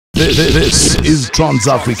This is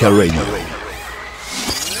TransAfricaRadio.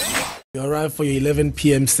 You arrive for your 11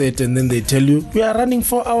 p.m. set and then they tell you, we are running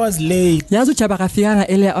 4 hours late. Yazu Chabakafiana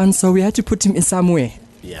earlier on, so we had to put him in somewhere.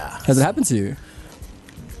 Yeah. Has it happened to you?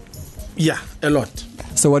 Yeah, a lot.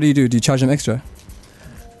 So what do? Do you charge them extra?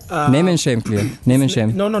 Name and shame, Cleo. Name and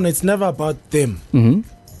shame. No, it's never about them. Mm-hmm.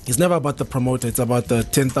 It's never about the promoter. It's about the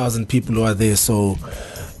 10,000 people who are there. So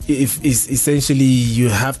if essentially you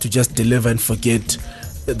have to just deliver and forget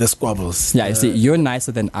the squabbles. Yeah, you see, you're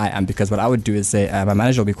nicer than I am, because what I would do is say, my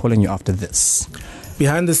manager will be calling you after this.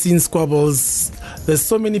 Behind the scenes squabbles, there's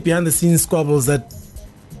so many behind the scenes squabbles that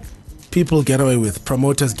people get away with,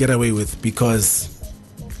 promoters get away with, because,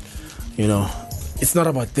 you know, it's not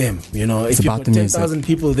about them. You know, it's if about you've got 10,000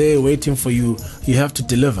 people there waiting for you, you have to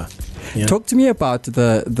deliver. You know? Talk to me about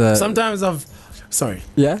the. Sometimes sorry.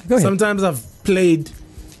 Yeah, go ahead. Sometimes I've played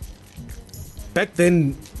back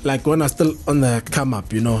then, like when I was still on the come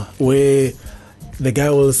up, you know, where the guy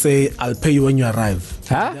will say, I'll pay you when you arrive.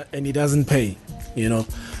 Huh? And he doesn't pay, you know.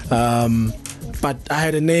 But I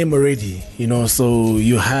had a name already, you know, so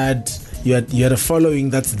you had a following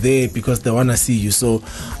that's there because they want to see you. So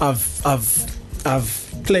I've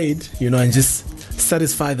played, you know, and just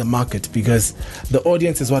satisfy the market, because the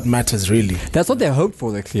audience is what matters really. That's what they hoped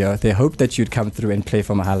for, though, Cleo. They hoped that you'd come through and play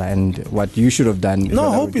for Mahala, and what you should have done.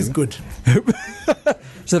 No, hope is good.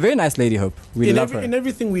 She's a very nice lady, Hope. We love her. In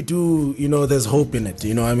everything we do, you know, there's hope in it.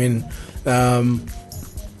 You know, I mean, I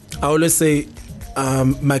always say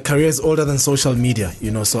my career is older than social media,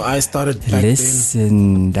 you know, so I started back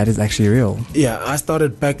then. That is actually real. Yeah, I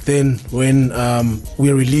started back then when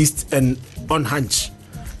we released an on hunch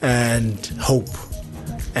and hope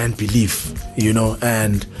and belief, you know,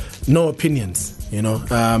 and no opinions, you know.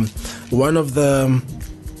 One of the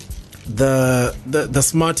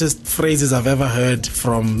smartest phrases I've ever heard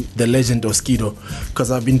from the legend Oskido,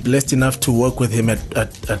 because I've been blessed enough to work with him at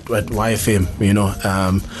YFM, you know,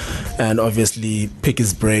 and obviously pick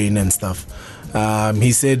his brain and stuff.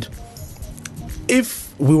 He said, if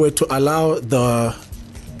we were to allow the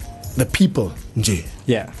people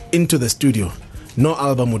into the studio, no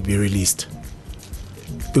album would be released,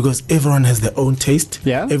 because everyone has their own taste.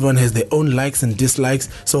 Yeah. Everyone has their own likes and dislikes,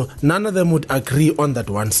 so none of them would agree on that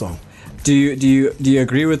one song. Do you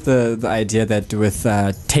agree with the idea that with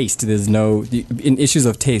taste, there's in issues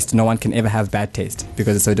of taste, no one can ever have bad taste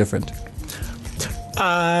because it's so different?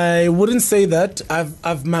 I wouldn't say that.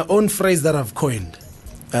 I've my own phrase that I've coined,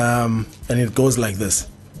 and it goes like this.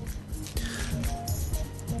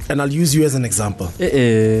 And I'll use you as an example.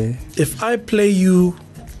 If I play you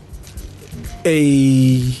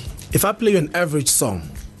an average song,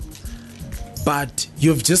 but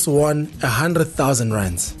you've just won 100,000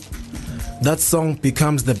 rands, that song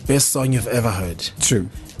becomes the best song you've ever heard. True.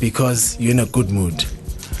 Because you're in a good mood.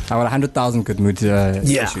 I want 100,000 good mood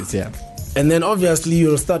issues, yeah. And then obviously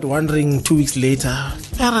you'll start wondering 2 weeks later,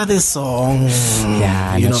 where are the songs?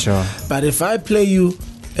 Yeah, I'm not sure. But if I play you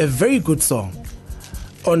a very good song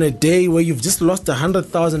on a day where you've just lost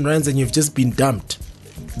 100,000 rands and you've just been dumped,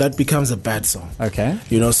 that becomes a bad song. Okay.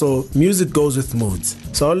 You know, so music goes with moods.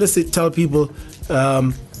 So I always tell people,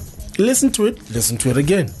 listen to it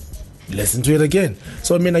again. Listen to it again.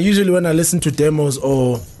 So I mean, usually when I listen to demos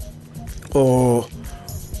or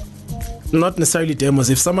not necessarily demos,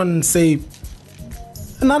 if someone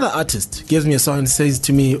another artist gives me a song and says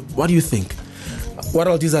to me, what do you think? What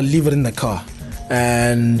I'll do is I'll leave it in the car,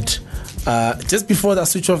 and just before I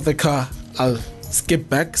switch off the car, I'll skip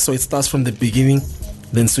back so it starts from the beginning,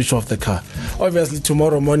 then switch off the car. Obviously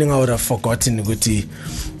tomorrow morning I would have forgotten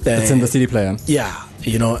it's in the CD player. Yeah,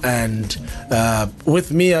 you know, and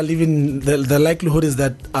with me, I'll even the likelihood is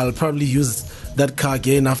that I'll probably use that car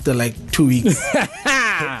again after like 2 weeks.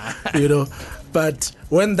 You know, but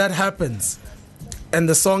when that happens and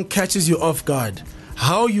the song catches you off guard,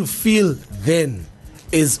 how you feel then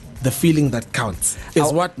is the feeling that counts,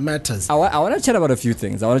 is what matters. I want to chat about a few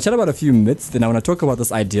things. I want to chat about a few myths. Then I want to talk about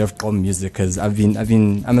this idea of Gqom music, because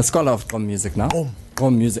I'm a scholar of Gqom music now.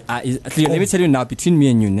 Gqom music. Let me tell you now, between me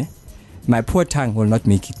and you, my poor tongue will not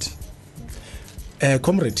make it.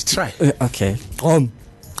 Comrade, try. Okay. Gqom.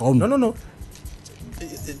 No.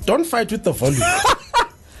 Don't fight with the volume.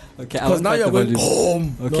 Okay, because now you're going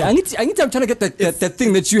Gqom. Okay, no. I'm trying to get that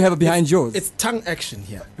thing that you have behind yours. It's tongue action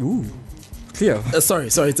here. Ooh. Cleo. Sorry,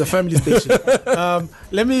 it's a family station.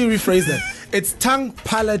 Let me rephrase that. It's tongue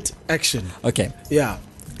palate action. Okay. Yeah.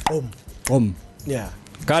 Gqom. Yeah.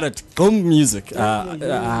 Got it. Gqom music. He's going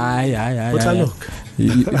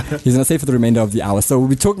to say for the remainder of the hour. So we'll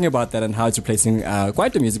be talking about that and how it's replacing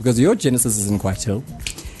Kwaito music, because your genesis is in Kwaito.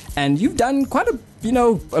 And you've done quite a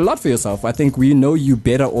a lot for yourself. I think we know you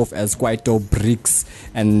better off as Kwaito, Bricks,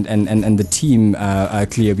 and the team,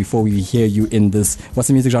 Cleo, before we hear you in this. What's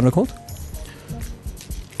the music genre called?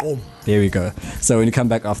 Gqom. There we go. So when you come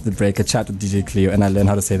back after the break, a chat with DJ Cleo, and I learn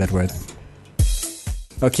how to say that word.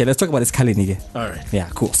 Okay, let's talk about this Khalinige. All right. Yeah,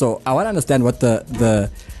 cool. So I want to understand what the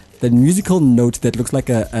musical note that looks like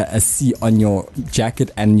a C on your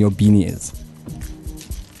jacket and your beanie is.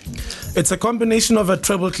 It's a combination of a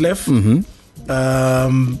treble clef, the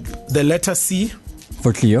letter C.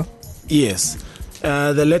 For Cleo? Yes.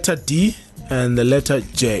 The letter D and the letter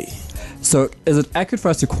J. So is it accurate for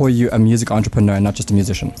us to call you a music entrepreneur and not just a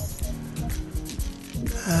musician?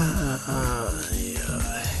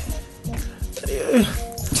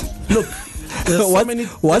 Look,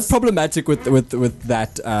 what's problematic with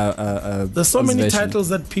that? There's so many titles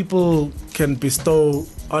that people can bestow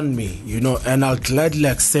on me, and I'll gladly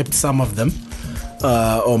accept some of them,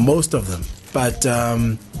 or most of them. But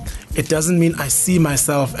it doesn't mean I see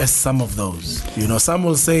myself as some of those. Some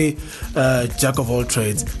will say jack of all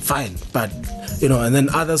trades, fine, but and then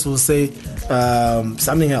others will say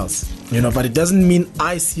something else. But it doesn't mean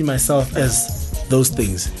I see myself as those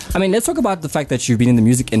things. I mean, let's talk about the fact that you've been in the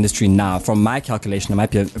music industry now. From my calculation, it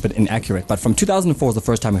might be a bit inaccurate, but from 2004 was the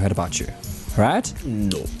first time we heard about you, right?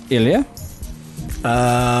 No. Earlier?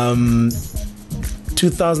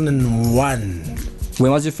 2001.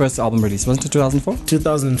 When was your first album released? Wasn't it 2004?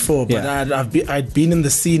 2004, but Yeah. I'd been in the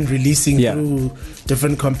scene releasing through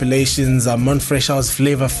different compilations. I'm on Fresh House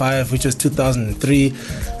Flavor 5, which was 2003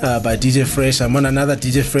 by DJ Fresh. I'm on another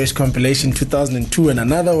DJ Fresh compilation 2002 and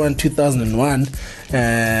another one 2001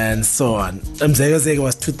 and so on. Zega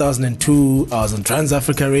was 2002. I was on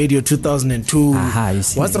TransAfricaRadio 2002. You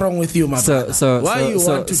see. What's wrong with you, my brother?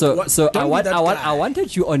 I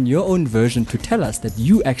wanted you on your own version to tell us that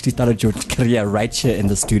you actually started your career right here in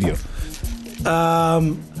the studio.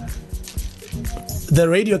 The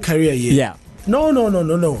radio career, Yeah. No,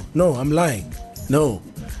 I'm lying. No.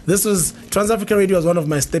 This was TransAfricaRadio was one of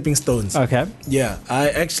my stepping stones. Okay. Yeah,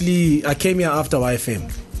 I came here after YFM.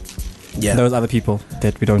 Yeah. Those other people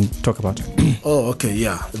that we don't talk about. Oh, okay,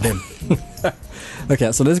 yeah, them.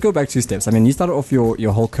 Okay, so let's go back 2 steps. I mean, you started off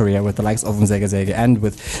your whole career with the likes of Zega and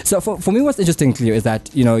with... So for me, what's interesting, Cleo, is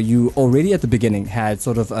that, you already at the beginning had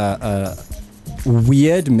sort of a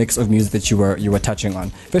weird mix of music that you were touching on.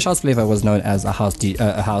 Fresh House Flavor was known as a house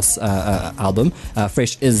album.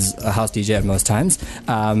 Fresh is a house DJ at most times.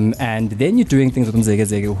 And then you're doing things with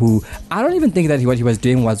Zega, who I don't even think that what he was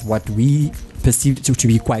doing was what we perceived to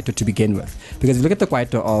be Kwaito to begin with, because if you look at the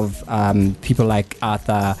Kwaito of people like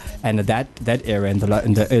Arthur and that era in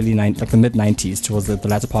the early the mid 90s towards the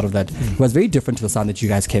latter part of that was very different to the sound that you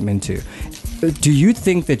guys came into. Do you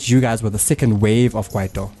think that you guys were the second wave of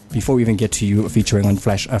Kwaito before we even get to you featuring on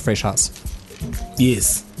Fresh House?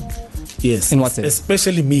 Yes. In what sense?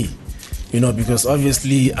 Especially me, because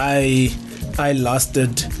obviously I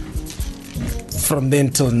lasted from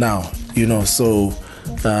then till now, so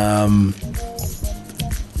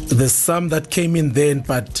there's some that came in then,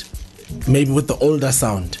 but maybe with the older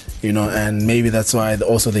sound, and maybe that's why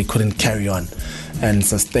also they couldn't carry on and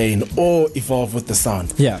sustain or evolve with the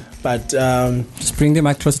sound. Yeah. But just bring the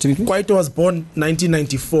mic closer to me, please. Kwaito was born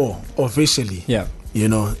 1994 officially. Yeah.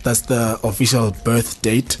 That's the official birth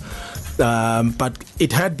date. But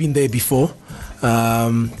it had been there before.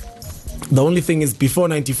 The only thing is, before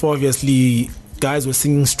 94, obviously, guys were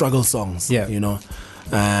singing struggle songs. Yeah.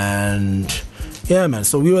 And yeah, man.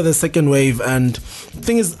 So we were the second wave, and the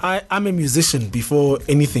thing is, I'm a musician before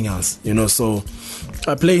anything else, so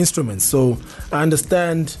I play instruments, so I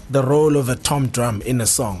understand the role of a tom drum in a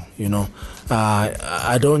song,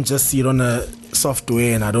 I don't just see it on a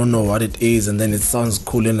software and I don't know what it is and then it sounds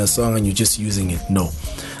cool in a song and you're just using it. No,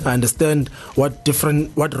 I understand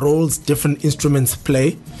what roles different instruments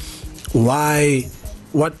play,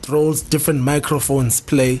 what roles different microphones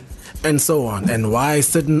play, and so on, and why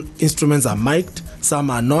certain instruments are mic'd, some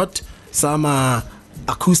are not, some are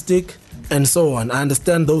acoustic, and so on. I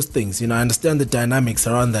understand those things, I understand the dynamics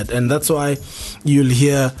around that, and that's why you'll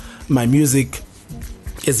hear my music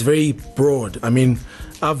is very broad. I mean,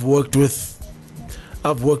 I've worked with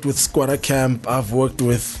Squatter Camp, I've worked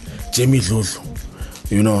with Jamie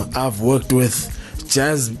Dludlu, I've worked with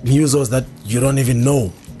jazz musos that you don't even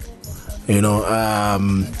know,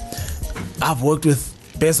 I've worked with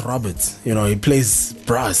Bess Roberts, he plays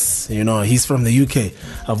brass, he's from the UK.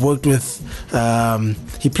 I've worked with,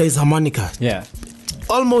 he plays harmonica. Yeah.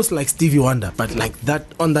 Almost like Stevie Wonder, but like that,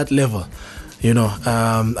 on that level,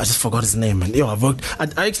 I just forgot his name. And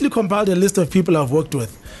I actually compiled a list of people I've worked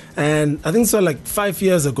with. And I think so like 5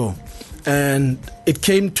 years ago, And it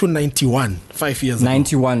came to 91, 5 years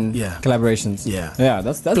 91 Yeah. collaborations. Yeah.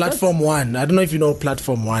 That's Platform One. I don't know if you know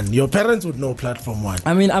Platform One. Your parents would know Platform One.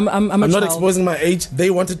 I mean, I'm not exposing my age.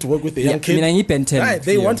 They wanted to work with a young kid. I mean, I need Ben 10. Right,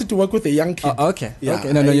 they wanted to work with a young kid. Okay. Yeah.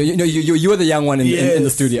 Okay. No, you were the young one in the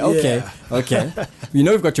studio. Okay. Yeah. Okay. You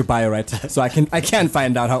know, we've got your bio right, so I can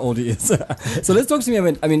find out how old he is. So let's talk to me.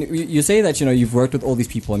 I mean, you say that you've worked with all these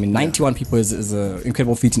people. I mean, 91 people is an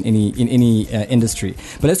incredible feat in any industry.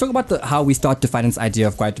 But let's talk about how we start defining this idea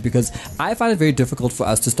of Kwaito, because I find it very difficult for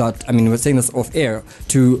us to start. I mean, we're saying this off air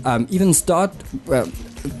to even start.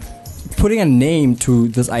 Putting a name to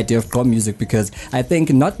this idea of Gqom music, because I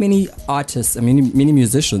think not many artists, many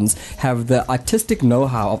musicians have the artistic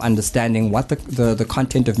know-how of understanding what the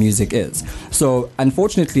content of music is. So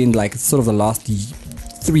unfortunately, in like sort of the last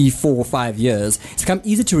 3, 4, 5 years, it's become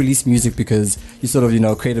easy to release music because you sort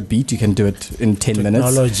of create a beat, you can do it in 10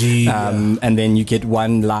 minutes, and then you get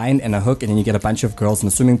one line and a hook, and then you get a bunch of girls in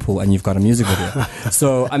a swimming pool and you've got a music video.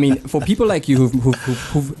 So I mean, for people like you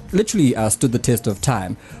who've literally stood the test of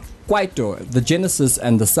time, Kwaito, the genesis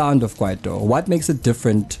and the sound of Kwaito, what makes it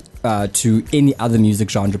different to any other music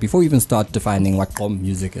genre before we even start defining what Gqom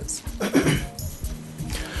music is?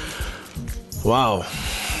 Wow.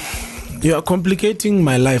 You are complicating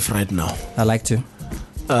my life right now. I like to.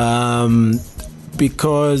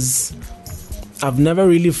 Because I've never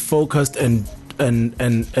really focused and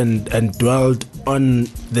dwelled on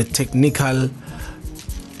the technical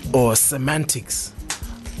or semantics,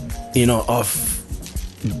 of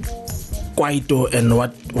Kwaito and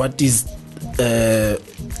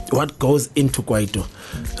what goes into Kwaito.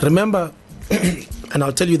 Remember, and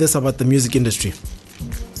I'll tell you this about the music industry,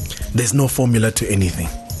 there's no formula to anything.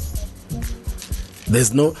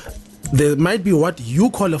 There might be what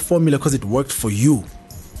you call a formula because it worked for you,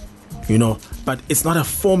 but it's not a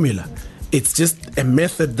formula. It's just a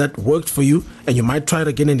method that worked for you, and you might try it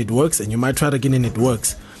again and it works, and you might try it again and it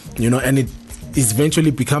works, and it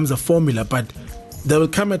eventually becomes a formula. But there will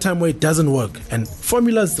come a time where it doesn't work. And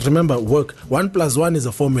formulas, remember, work. 1 + 1 is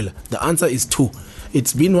a formula. The answer is 2.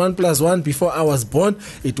 It's been 1 + 1 before I was born.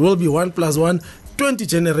 It will be 1 + 1 20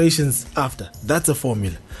 generations after. That's a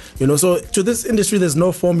formula. So to this industry, there's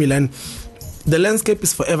no formula. And the landscape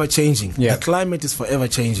is forever changing. Yeah. The climate is forever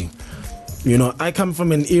changing. I come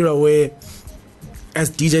from an era where,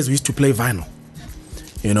 as DJs, we used to play vinyl.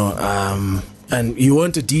 And you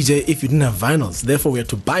weren't a DJ if you didn't have vinyls. Therefore, we had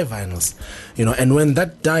to buy vinyls. And when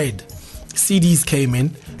that died, CDs came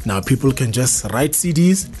in. Now people can just write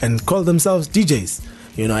CDs and call themselves DJs.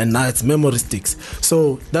 And now it's memory sticks.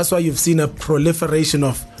 So that's why you've seen a proliferation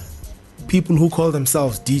of people who call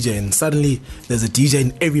themselves DJ, and suddenly there's a DJ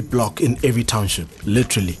in every block, in every township,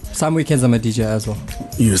 literally. Some weekends I'm a DJ as well.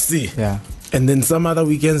 You see? Yeah. And then some other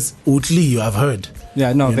weekends, Cleo, I've heard.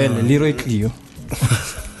 Yeah, no, Leroy Cleo.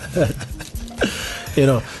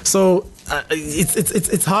 So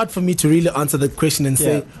it's hard for me to really answer the question and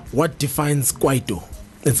say what defines Kwaito.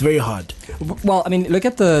 It's very hard. Well, I mean, look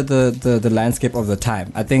at the landscape of the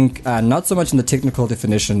time. I think not so much in the technical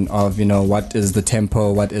definition of what is the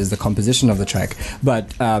tempo, what is the composition of the track,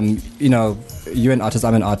 but you're an artist,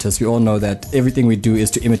 I'm an artist. We all know that everything we do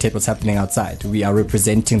is to imitate what's happening outside. We are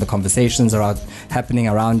representing the conversations happening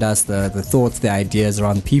around us, the thoughts, the ideas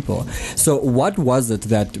around people. So what was it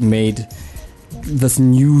that made this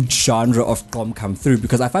new genre of Gqom come through?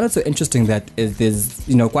 Because I find it so interesting that there's,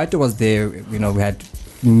 Kwaito was there, we had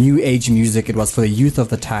new age music. It was for the youth of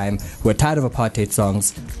the time who were tired of apartheid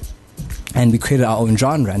songs, and we created our own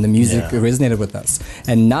genre, and the music resonated with us.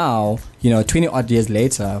 And now, 20 odd years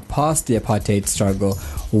later, past the apartheid struggle,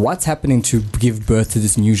 what's happening to give birth to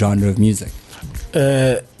this new genre of music?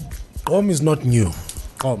 Gqom is not new.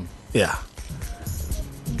 Gqom. Yeah.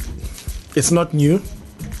 It's not new.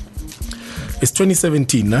 It's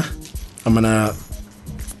 2017, nah? I'm gonna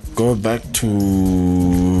go back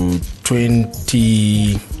to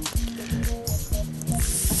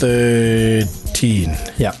 2013.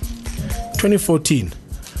 Yeah. 2014.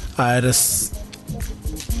 I had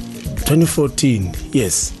 2014,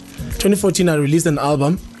 yes. 2014 I released an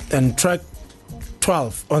album, and track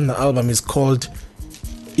 12 on the album is called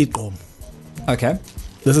Gqom. Okay.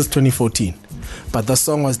 This is 2014. But the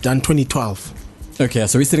song was done 2012. Okay,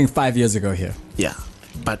 so we're sitting 5 years ago here. Yeah,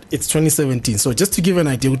 but it's 2017. So just to give an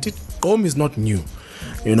idea, Gqom is not new.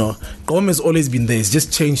 Gqom has always been there. It's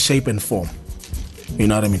just changed shape and form. You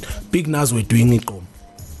know what I mean? Big Nas were doing it Gqom,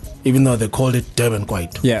 even though they called it Durban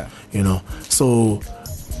Kwaito. Yeah. So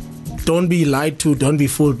don't be lied to. Don't be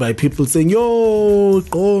fooled by people saying, "Yo,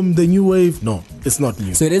 the new wave." No, it's not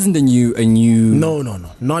new. So it isn't a new. No,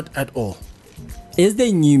 not at all. Is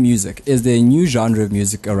there new music? Is there a new genre of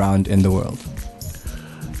music around in the world?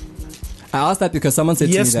 I asked that because someone said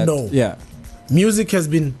yes, to me that... no. Yeah. Music has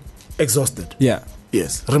been exhausted. Yeah.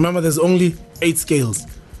 Yes. Remember, there's only 8 scales.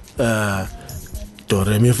 Do,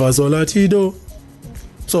 re, mi, fa, sol, la, ti, do.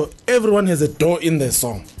 So everyone has a do in their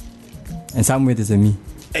song. And somewhere there's a me.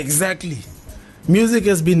 Exactly. Music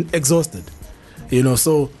has been exhausted. You know,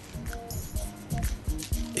 so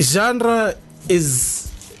genre is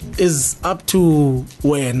up to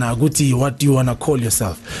where Naguti, what do you want to call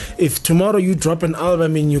yourself? If tomorrow you drop an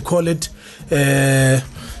album and you call it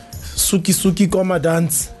Suki Suki Koma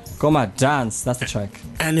Dance. Koma Dance, that's the track.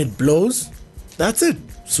 And it blows, that's it.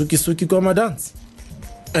 Suki Suki Koma Dance.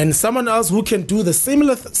 And someone else who can do the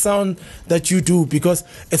similar sound that you do, because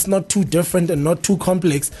it's not too different and not too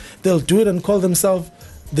complex, they'll do it and call themselves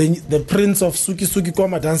the prince of Suki Suki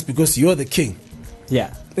Koma Dance because you're the king.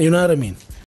 Yeah. You know what I mean?